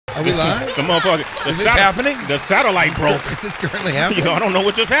Are we live? The motherfucker. Is this happening? The satellite broke. Is this currently happening? I don't know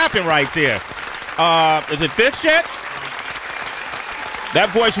what just happened right there. Is it fixed yet?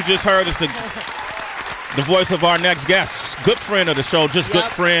 That voice you just heard is the voice of our next guest. Good friend of the show, good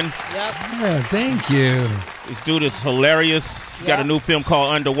friend. Yep. Yeah, thank you. This dude is hilarious. He's got a new film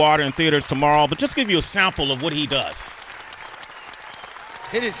called Underwater in theaters tomorrow. But just give you a sample of what he does.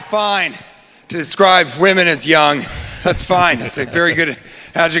 It is fine to describe women as young. That's fine. It's a very good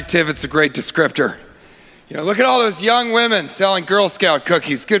adjective. It's a great descriptor. You know, look at all those young women selling Girl Scout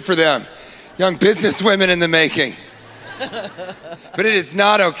cookies. Good for them. Young business women in the making. But it is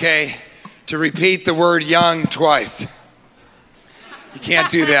not okay to repeat the word young twice. You can't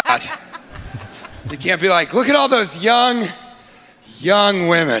do that. You can't be like, look at all those young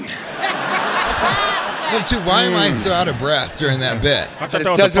women. Well, too, why am I so out of breath during that bit? But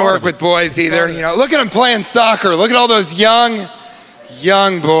it doesn't work with boys either. You know, look at them playing soccer. Look at all those young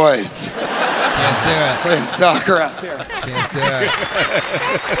boys. Can't do it. Playing soccer out there. Can't do it.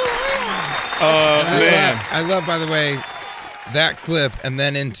 Man. I love, by the way, that clip and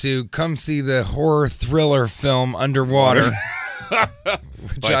then into come see the horror thriller film Underwater.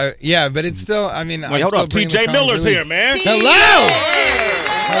 But it's still, I mean, wait, hold up. TJ Miller's here, man. Hello.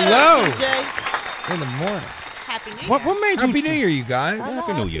 TJ. In the morning. Happy New Year. What made you? Happy New Year, you guys.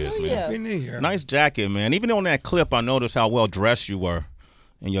 Happy New Year's, man. Happy New Year. Nice jacket, man. Even on that clip, I noticed how well dressed you were.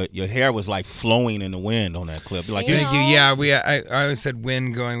 And your hair was like flowing in the wind on that clip. Like, Thank you. Yeah, I always had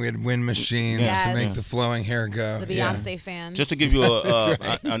wind going. We had wind machines Yes. to make the flowing hair go. The Beyonce fans. just to give you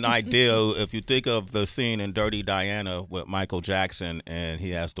an idea, if you think of the scene in Dirty Diana with Michael Jackson and he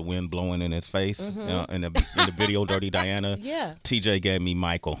has the wind blowing in his face in the video Dirty Diana, TJ gave me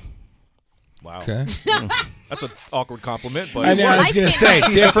Michael. Wow. Okay. That's an awkward compliment, but I know. I was gonna say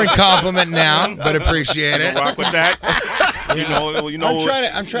different compliment now, but appreciate it. Rock with that. you know.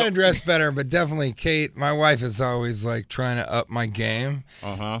 I'm trying to dress better, but definitely Kate, my wife, is always like trying to up my game,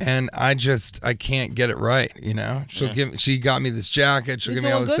 and I can't get it right. You know, she got me this jacket. She'll give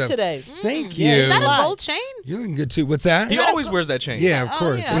me all this stuff. Today. Thank you. Is that a gold chain? You're looking good too. What's that? he always wears that chain. Yeah, of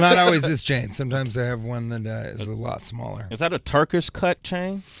course. yeah. Well, not always this chain. Sometimes I have one that is a lot smaller. Is that a Turkish cut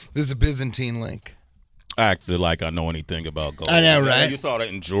chain? This is a Byzantine link. Acted like I know anything about gold. I know, right? You saw that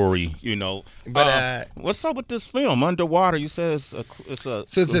in jewelry, you know. But what's up with this film, Underwater? You said it's a So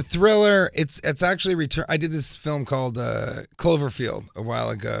it's a thriller. It's actually I did this film called Cloverfield a while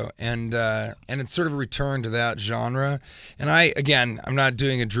ago, and it's sort of a return to that genre. And I'm not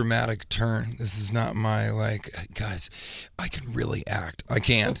doing a dramatic turn. This is not my guys, I can really act. I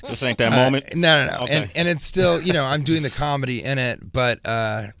can't. This ain't that moment. No. Okay. And it's still, I'm doing the comedy in it, but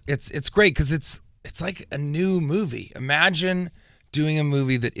it's great because it's like a new movie. Imagine doing a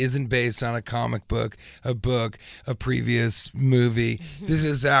movie that isn't based on a comic book, a previous movie. This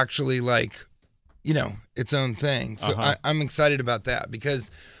is actually its own thing. So I'm excited about that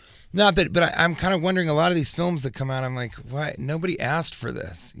because I'm kind of wondering, a lot of these films that come out, I'm like, why? Nobody asked for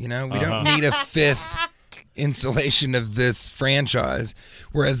this. We don't need a fifth installation of this franchise,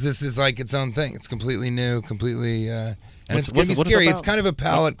 whereas this is like its own thing. It's completely new, and it's going to be scary. It's kind of a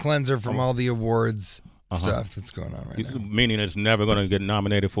palate cleanser from all the awards stuff that's going on right now. Meaning it's never going to get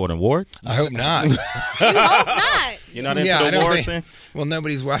nominated for an award? I hope not. You hope not. You're not into the award thing? Well,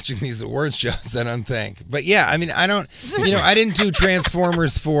 nobody's watching these awards shows, I don't think. But yeah, I mean, I don't, I didn't do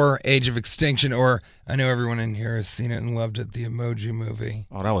Transformers 4 Age of Extinction, or I know everyone in here has seen it and loved it, the Emoji Movie.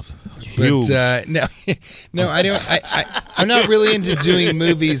 Oh, that was huge. But no, I don't. I'm not really into doing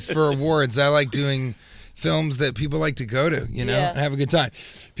movies for awards. I like doing films that people like to go to, and have a good time.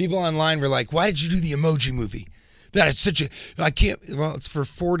 People online were like, "Why did you do the Emoji Movie? That is such a I can't." Well, it's for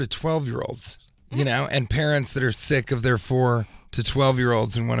 4 to 12-year-olds, and parents that are sick of their 4 to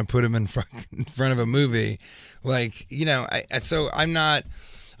 12-year-olds and want to put them in front of a movie, So I'm not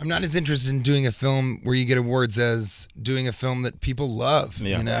as interested in doing a film where you get awards as doing a film that people love.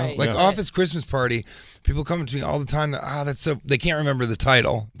 Right. Office Christmas Party. People come to me all the time that, that's so, they can't remember the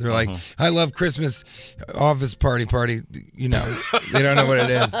title. They're like, I love Christmas Office Party. They don't know what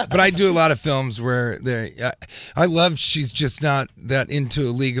it is. But I do a lot of films where I love She's Just Not That Into a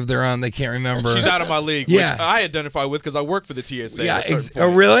League of Their Own. They can't remember. She's out of my league, which I identify with because I work for the TSA. Yeah.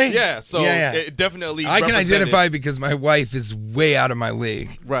 Oh, really? Yeah. So it definitely I can identify because my wife is way out of my league.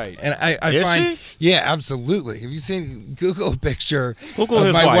 Right. And I find, absolutely. Have you seen, Google a picture of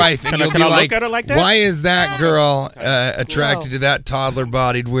his my wife and you'll be like, look at her like that? why is that girl attracted to that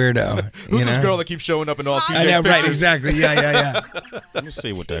toddler-bodied weirdo? Who's this girl that keeps showing up in all TJ's I know, pictures? right? Exactly. Yeah. Let me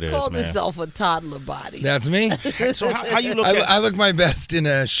see what that is, Called man. himself a toddler body. That's me. So how you look I look my best in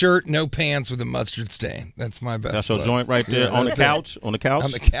a shirt, no pants, with a mustard stain. That's my best. That's your look. joint right there on the couch. On the couch.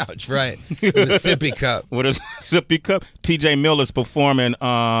 On the couch, right? With a sippy cup. With a sippy cup. TJ Miller's performing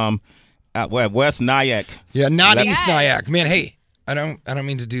at West Nyack. Yeah, not East Nyack. Man, hey, I don't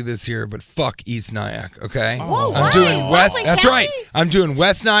mean to do this here, but fuck East Nyack, okay? Whoa, I'm why? doing West. Rockland That's County? right. I'm doing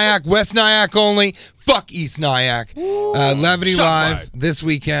West Nyack only. Fuck East Nyack. Levity Shots Live fired. this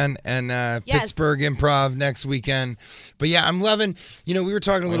weekend and Yes. Pittsburgh Improv next weekend. But yeah, I'm loving. We were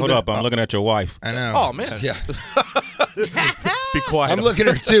talking a little Hold bit. up, I'm looking at your wife. I know. Oh, man. Yeah. Be quiet. I'm looking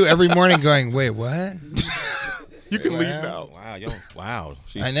at her too every morning, going, "Wait, what?" You can leave now. Wow.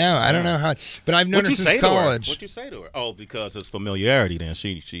 She's, I know. I don't know how, but I've known What'd her you since say to her? college. What'd you say to her? Oh, because it's familiarity. Then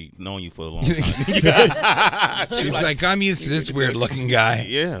she known you for a long time. She's like, I'm used to this weird looking guy.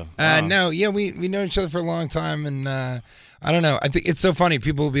 Yeah. No, yeah, we know each other for a long time, and I don't know. I think it's so funny.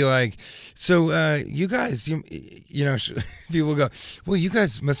 People will be like, so you guys, people go, well, you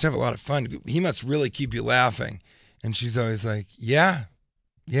guys must have a lot of fun. He must really keep you laughing. And she's always like, yeah,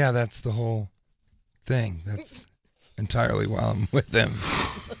 that's the whole thing. That's entirely while I'm with them.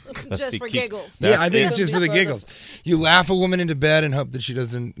 Just for giggles. Yeah, I think it's just for the giggles. You laugh a woman into bed and hope that she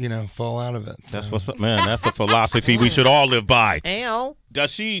doesn't, fall out of it. So. That's what's up, man. That's a philosophy we should all live by. Ow. Does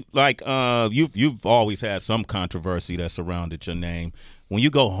she like? You've always had some controversy that surrounded your name. When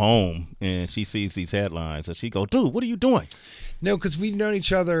you go home and she sees these headlines, does she go, "Dude, what are you doing?" No, because we've known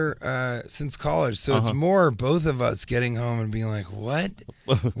each other since college, so it's more both of us getting home and being like, "What?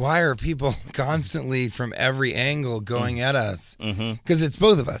 Why are people constantly from every angle going at us?" Because it's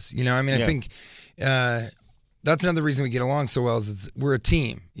both of us, I think that's another reason we get along so well is we're a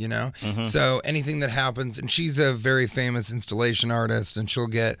team, So anything that happens, and she's a very famous installation artist, and she'll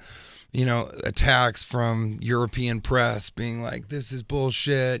get attacks from European press being like, this is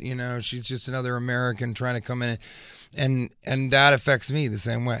bullshit, she's just another American trying to come in. And that affects me the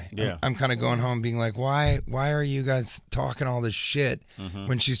same way. Yeah. I'm kind of going home being like, why are you guys talking all this shit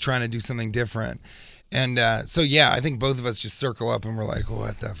when she's trying to do something different? And so, yeah, I think both of us just circle up and we're like,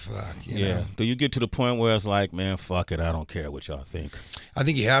 what the fuck? You know? Do you get to the point where it's like, man, fuck it, I don't care what y'all think? I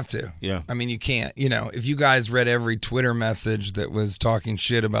think you have to. Yeah. I mean, you can't. If you guys read every Twitter message that was talking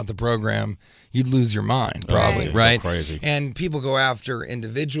shit about the program, you'd lose your mind, probably, right? Crazy. And people go after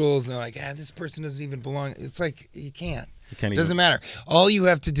individuals, and they're like, this person doesn't even belong. It's like, you can't. It doesn't matter. All you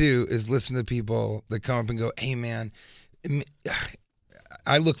have to do is listen to the people that come up and go, hey, man,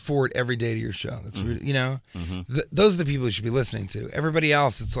 I look forward every day to your show. That's really, those are the people you should be listening to. Everybody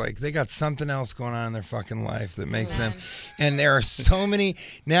else, it's like they got something else going on in their fucking life that makes them. And there are so many.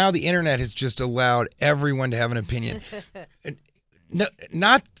 Now the internet has just allowed everyone to have an opinion. No,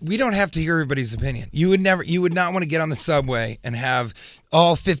 we don't have to hear everybody's opinion. You would not want to get on the subway and have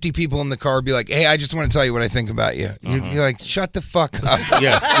all 50 people in the car be like, hey, I just want to tell you what I think about you. You'd be like, shut the fuck up.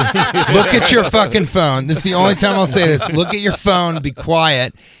 Yeah. Look at your fucking phone. This is the only time I'll say this. Look at your phone, be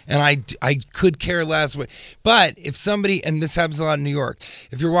quiet, and I could care less. But if somebody, and this happens a lot in New York,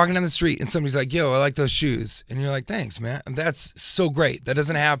 if you're walking down the street and somebody's like, yo, I like those shoes, and you're like, thanks, man. And that's so great. That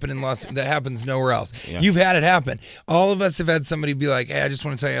doesn't happen that happens nowhere else. Yeah. You've had it happen. All of us have had somebody be like, hey, I just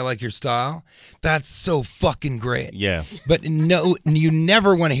want to tell you I like your style. That's so fucking great. Yeah. But no, you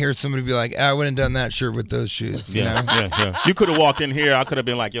never want to hear somebody be like, I wouldn't have done that shirt with those shoes. Yeah. You could have walked in here. I could have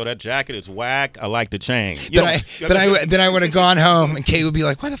been like, yo, that jacket is whack. I like the chain. Then I would have gone home, and Kate would be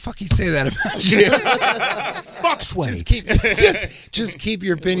like, why the fuck you say that about you? Fuck Sway. Just keep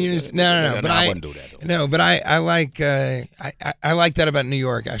your opinions. No. But I wouldn't do that, though. No, but I like I like that about New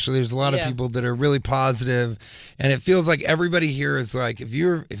York. Actually, there's a lot of people that are really positive, and it feels like everybody here is like, if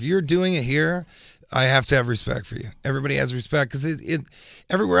you're doing it here, I have to have respect for you. Everybody has respect because it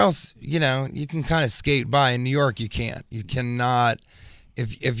everywhere else, you can kind of skate by. In New York, you can't. You cannot.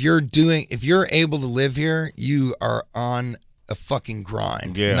 If you're able to live here, you are on a fucking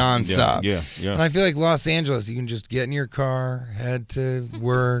grind, nonstop. Yeah. And I feel like Los Angeles, you can just get in your car, head to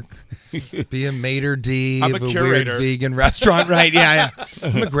work, be a maitre d' of a weird vegan restaurant, right? Yeah.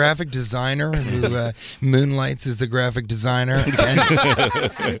 I'm a graphic designer who moonlights as a graphic designer.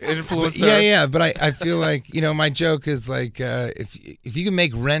 Influencer. But I feel like, my joke is like, if you can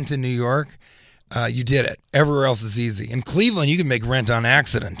make rent in New York, you did it. Everywhere else is easy. In Cleveland, you can make rent on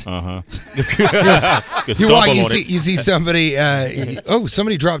accident. You see somebody,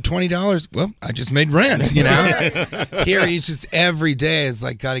 somebody dropped $20. Well, I just made rent, you know? Here, it's just every day is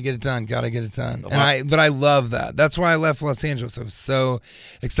like, got to get it done, got to get it done. But I love that. That's why I left Los Angeles. I was so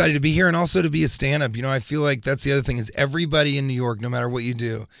excited to be here and also to be a stand-up. You know, I feel like that's the other thing is everybody in New York, no matter what you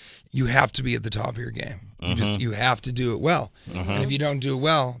do, you have to be at the top of your game. You have to do it well. And if you don't do it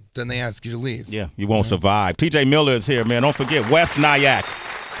well, then they ask you to leave. Yeah, you won't survive. TJ Miller is here, man. Don't forget, West Nyack.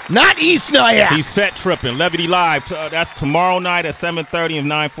 Not East Nyack. He's set tripping. Levity Live. That's tomorrow night at 7:30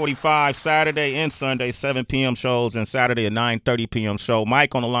 and 9:45. Saturday and Sunday, 7 p.m. shows, and Saturday at 9:30 p.m. show.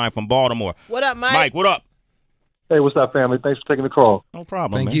 Mike on the line from Baltimore. What up, Mike? Mike, what up? Hey, what's up, family? Thanks for taking the call. No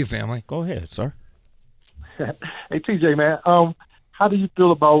problem, Thank man. you, family. Go ahead, sir. Hey, TJ, man. How do you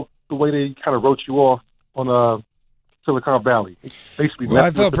feel about the way they kind of wrote you off on Silicon Valley? Basically, well,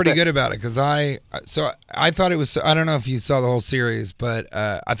 I felt pretty good about it because I thought it was. I don't know if you saw the whole series, but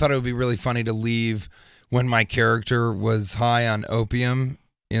I thought it would be really funny to leave when my character was high on opium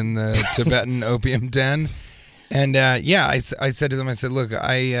in the Tibetan opium den. And I said to them, I said, look,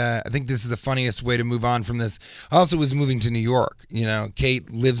 I think this is the funniest way to move on from this. I also was moving to New York. You know,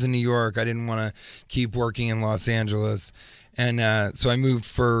 Kate lives in New York. I didn't want to keep working in Los Angeles. And so I moved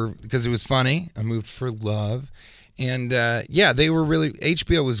because it was funny. I moved for love. And they were really,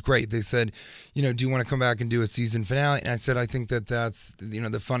 HBO was great. They said, you know, do you want to come back and do a season finale? And I said, I think that's, you know,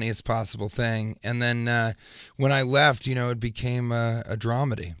 the funniest possible thing. And then when I left, you know, it became a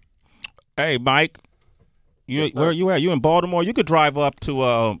dramedy. Hey, Mike. Where are you at? You in Baltimore? You could drive up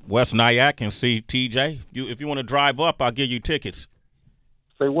to West Nyack and see TJ. If you want to drive up, I'll give you tickets.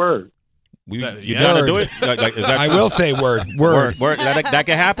 Say word. You down to do it? I will say word. Word. That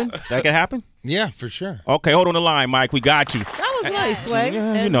can happen? That can happen? Yeah, for sure. Okay, hold on the line, Mike. We got you. That was nice, Sway.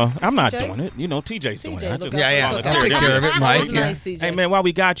 Yeah, you know, I'm not doing it. You know, TJ's doing it. I'll take care of it, Mike. Nice, TJ. Hey, man, while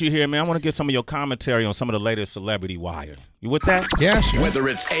we got you here, man, I want to get some of your commentary on some of the latest Celebrity Wire. You with that? Yeah, sure. Whether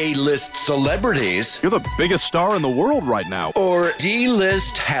it's A-list celebrities, You're the biggest star in the world right now. or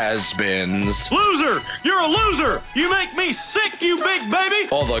D-list has-beens, Loser! You're a loser! You make me sick, you big baby!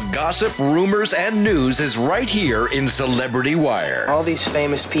 all the gossip, rumors, and news is right here in Celebrity Wire. All these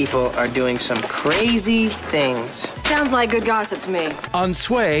famous people are doing some crazy things. Sounds like good gossip to me. On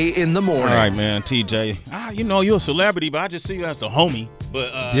Sway in the Morning. All right, man, TJ. You know, you're a celebrity, but I just see you as the homie.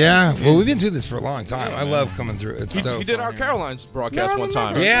 But well, we've been doing this for a long time. I love coming through. It's so You did fun. our Caroline's broadcast one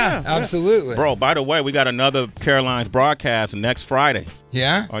time. Yeah, absolutely. Bro, by the way, we got another Caroline's broadcast next Friday.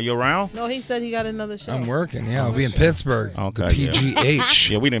 Yeah? Are you around? No, he said he got another show. I'm working. Yeah, I'll be in Pittsburgh. Okay, the PGH.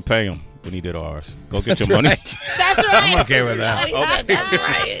 Yeah, we didn't pay him when he did ours. Go get your money. Right. That's right. I'm okay with that. That's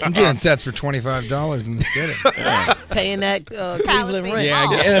right. I'm doing sets for $25 in the city. Paying that Cleveland rent. Yeah,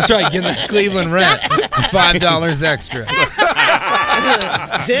 that's right. Getting that Cleveland rent. $5 extra.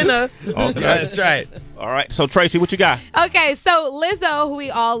 Dinner. Okay. That's right. All right. So, Tracy, what you got? Okay, so Lizzo, who we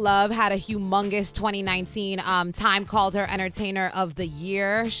all love, had a humongous 2019. Time called her Entertainer of the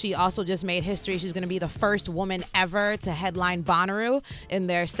Year. She also just made history. She's going to be the first woman ever to headline Bonnaroo in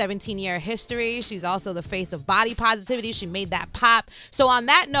their 17-year history. She's also the face of body positivity. She made that pop. So on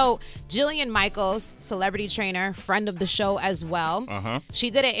that note, Jillian Michaels, celebrity trainer, friend of the show as well. She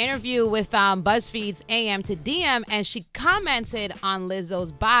did an interview with BuzzFeed's AM to DM, and she commented on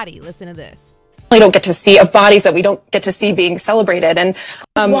Lizzo's body. Listen to this. We don't get to see of bodies that we don't get to see being celebrated. And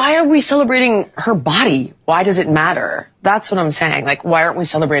why are we celebrating her body? Why does it matter? That's what I'm saying. Like, why aren't we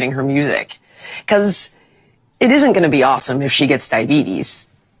celebrating her music? Because it isn't going to be awesome if she gets diabetes.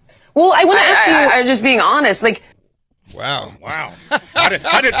 Well, I want to ask you, I'm just being honest. Like, Wow. I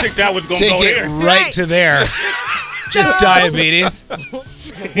didn't think that was going to Take go it there. right to there. Just diabetes.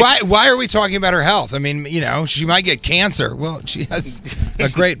 Why are we talking about her health? I mean, you know, she might get cancer. Well, she has a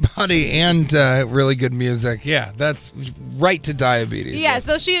great body and really good music. Yeah, that's right to diabetes. Yeah,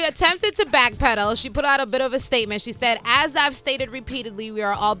 so she attempted to backpedal. She put out a bit of a statement. She said, as I've stated repeatedly, we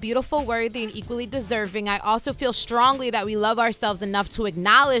are all beautiful, worthy, and equally deserving. I also feel strongly that we love ourselves enough to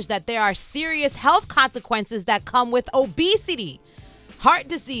acknowledge that there are serious health consequences that come with obesity. Heart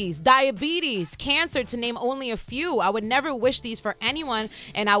disease, diabetes, cancer, to name only a few. I would never wish these for anyone,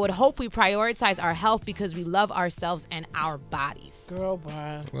 and I would hope we prioritize our health because we love ourselves and our bodies. Girl,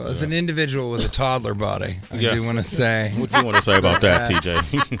 bye. Well, as an individual with a toddler body, I Yes. do want to say, What do you want to say about that,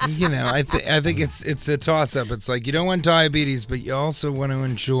 TJ? you know, I think it's a toss-up. It's like you don't want diabetes, but you also want to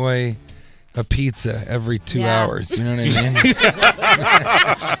enjoy a pizza every 2 hours. You know what I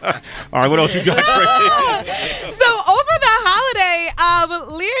All right, what else you got, Tracy? So over the holiday,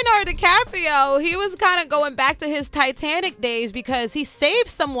 Leonardo DiCaprio, he was kind of going back to his Titanic days because he saved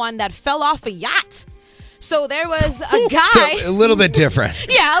someone that fell off a yacht. So there was a guy. So, a little bit different.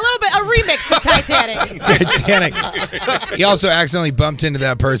 Yeah, a little bit. A remix of Titanic. Titanic. He also accidentally bumped into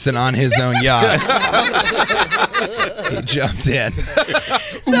that person on his own yacht. He jumped in.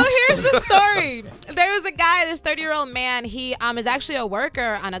 So here's the story. There was a guy, this 30-year-old man. He is actually a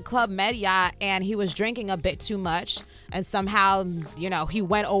worker on a Club Med yacht, and he was drinking a bit too much. And somehow, he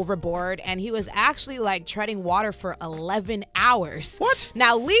went overboard, and he was actually like treading water for 11 hours. What?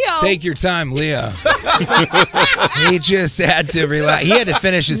 Now, Leo. Take your time, Leo. He just had to relax. He had to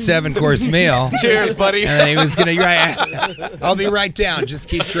finish his 7-course meal. Cheers, buddy. And then he was going to, I'll be right down. Just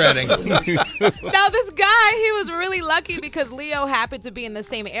keep treading. Now, this guy, he was really lucky because Leo happened to be in the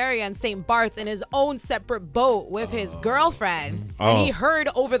same area in St. Bart's in his own separate boat with his girlfriend. And he heard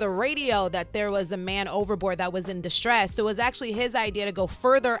over the radio that there was a man overboard that was in distress. So it was actually his idea to go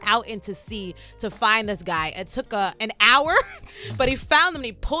further out into sea to find this guy. It took an hour, but he found him and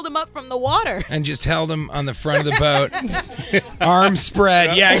he pulled him up from the water. And just held him on the front of the boat. Arms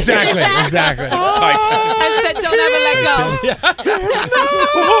spread. Yeah, exactly. Exactly. And said, don't ever let go.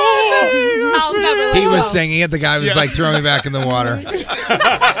 I'll never let go. He was singing it. The guy was like, throw me back in the water.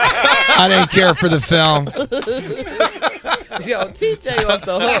 I didn't care for the film. Yo, TJ off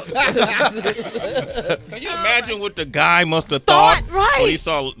the hook. Can you imagine what the guy must have thought when he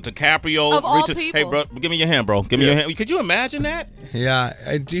saw DiCaprio? Of all people. Hey, bro, give me your hand, bro. Give me your hand. Could you imagine that?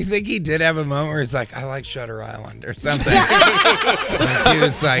 Yeah. Do you think he did have a moment where he's like, I like Shutter Island or something? He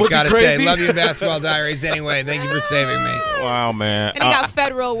was like, gotta say, love you in Basketball Diaries anyway. Thank you for saving me. Wow, man. And he got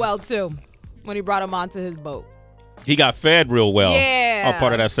fed real well, too, when he brought him onto his boat. He got fed real well. Yeah.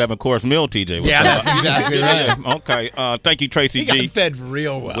 Part of that 7-course meal, TJ. Yeah, that's exactly right. Okay. Thank you, Tracy He G. got fed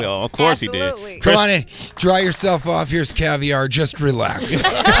real well. Well, of course Absolutely. he did. Come on in. Dry yourself off. Here's caviar. Just relax.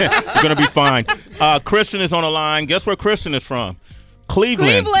 You're going to be fine. Christian is on the line. Guess where Christian is from?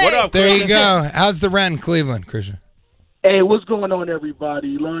 Cleveland. What up, There Christian? you go. How's the rent in Cleveland, Christian? Hey, what's going on,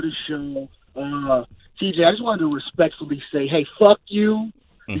 everybody? Love the show. TJ, I just wanted to respectfully say, hey, fuck you.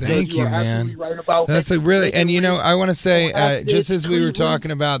 Thank you, man. Right about That's a really, and I want to say, just as we were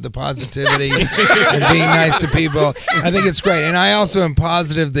talking about the positivity and being nice to people, I think it's great. And I also am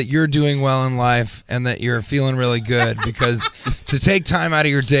positive that you're doing well in life and that you're feeling really good, because to take time out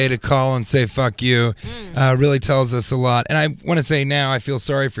of your day to call and say fuck you really tells us a lot. And I want to say now, I feel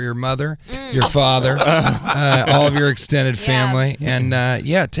sorry for your mother, your father, all of your extended family. And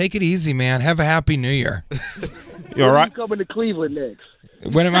take it easy, man. Have a happy New Year. You all right? You coming to Cleveland next?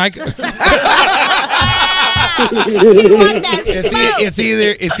 When am I?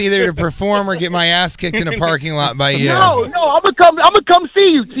 It's either to perform or get my ass kicked in a parking lot by you. No, I'm gonna come see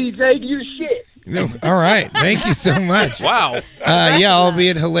you, TJ. You the shit. No, all right, thank you so much. Wow. I'll be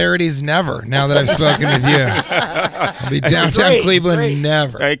at Hilarities Never now that I've spoken with you. I'll be downtown Cleveland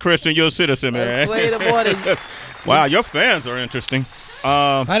Never. Hey, Christian, you're a citizen, man. Sway the morning. Wow, your fans are interesting.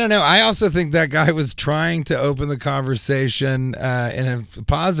 I don't know. I also think that guy was trying to open the conversation in a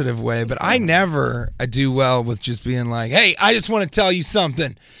positive way, but I never do well with just being like, hey, I just want to tell you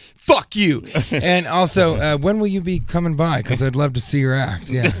something. Fuck you. And also, when will you be coming by? Because I'd love to see your act.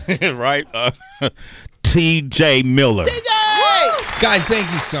 Yeah. Right? TJ Miller. Guys,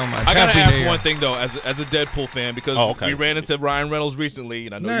 thank you so much. I gotta Happy New ask Year. one thing though, as a Deadpool fan, because we ran into Ryan Reynolds recently,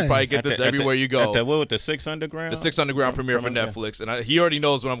 and I know you probably get this everywhere you go. What, the 6 Underground? The 6 Underground premiere for Netflix, and he already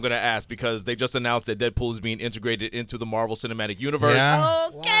knows what I'm gonna ask because they just announced that Deadpool is being integrated into the Marvel Cinematic Universe. Yeah.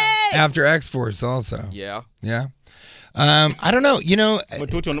 Okay. After X-Force also. Yeah. Yeah. I don't know.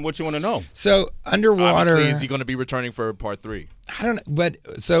 What you want to know? So underwater. Obviously, is he going to be returning for part 3? I don't know, but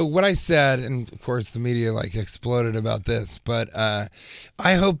so what I said, and of course the media exploded about this, but I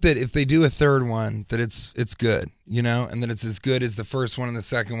hope that if they do a third one, that it's good, and that it's as good as the first one and the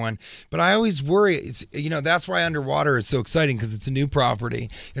second one. But I always worry, it's that's why Underwater is so exciting, because it's a new property,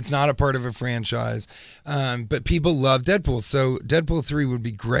 it's not a part of a franchise, but people love Deadpool, so Deadpool 3 would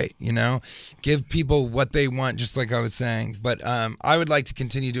be great, give people what they want, just like I was saying. But I would like to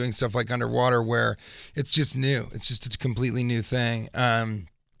continue doing stuff like Underwater, where it's just new, it's just a completely new thing.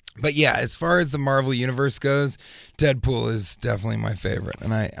 But yeah, as far as the Marvel Universe goes, Deadpool is definitely my favorite.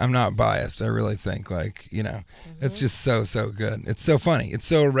 And I'm not biased. I really think it's just so good. It's so funny. It's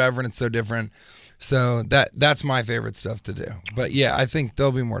so irreverent. It's so different. So that's my favorite stuff to do. But yeah, I think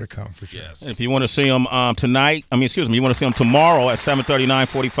there'll be more to come for sure. Yes. If you want to see them tonight, you want to see them tomorrow at 7:30,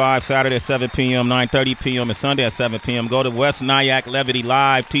 9:45, Saturday at 7 p.m., 9:30 p.m., and Sunday at 7 p.m. Go to West Nyack Levity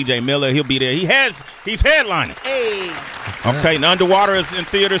Live. TJ Miller, he'll be there. He's headlining. Hey. Okay, and Underwater is in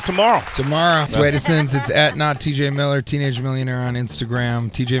theaters tomorrow. Sway Citizens, it's at not TJ Miller, Teenage Millionaire on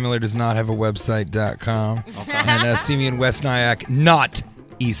Instagram. TJ Miller does not have a website.com. Okay. And see me in West Nyack, not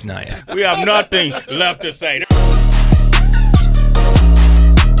East Nyack. We have nothing left to say.